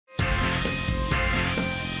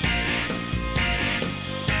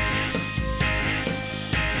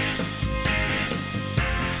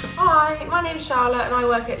Hi, my name's Charlotte and I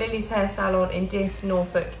work at Lily's Hair Salon in Diss,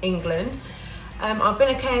 Norfolk, England. I've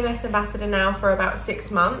been a KMS Ambassador now for about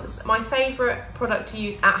 6 months. My favourite product to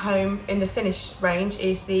use at home in the finish range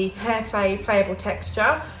is the HAIRPLay Playable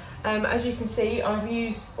Texture. As you can see, I've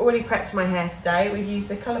already prepped my hair today. We've used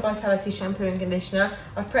the Colour Vitality shampoo and conditioner.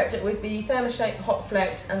 I've prepped it with the ThermoShape Hot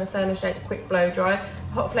Flex and the ThermoShape Quick Blow Dry.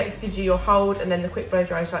 The Hot Flex gives you your hold, and then the Quick Blow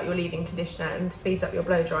Dry is like your leave-in conditioner and speeds up your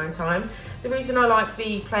blow drying time. The reason I like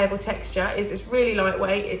the playable texture is it's really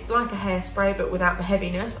lightweight. It's like a hairspray but without the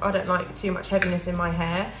heaviness. I don't like too much heaviness in my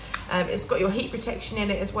hair. It's got your heat protection in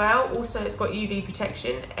it as well. Also, it's got UV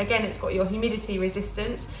protection. Again, it's got your humidity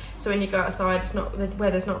resistance. So when you go outside, the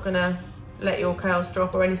weather's not gonna let your curls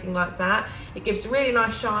drop or anything like that. It gives a really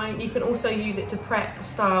nice shine. You can also use it to prep,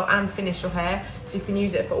 style and finish your hair. So you can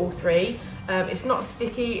use it for all three. It's not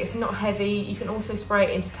sticky, it's not heavy. You can also spray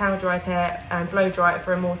it into towel dried hair and blow dry it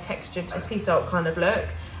for a more textured sea salt kind of look.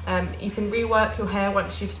 You can rework your hair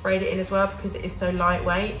once you've sprayed it in as well because it is so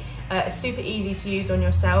lightweight. It's super easy to use on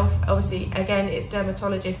yourself. Obviously, again, it's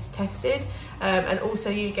dermatologist tested, and also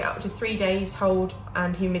you get up to 3 days hold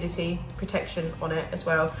and humidity protection on it as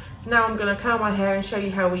well. So now I'm going to curl my hair and show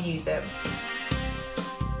you how we use it.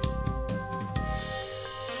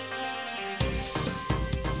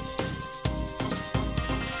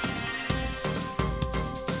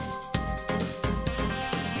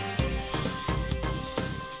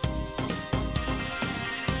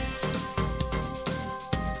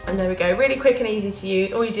 And there we go, really quick and easy to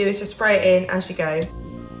use. All you do is just spray it in as you go.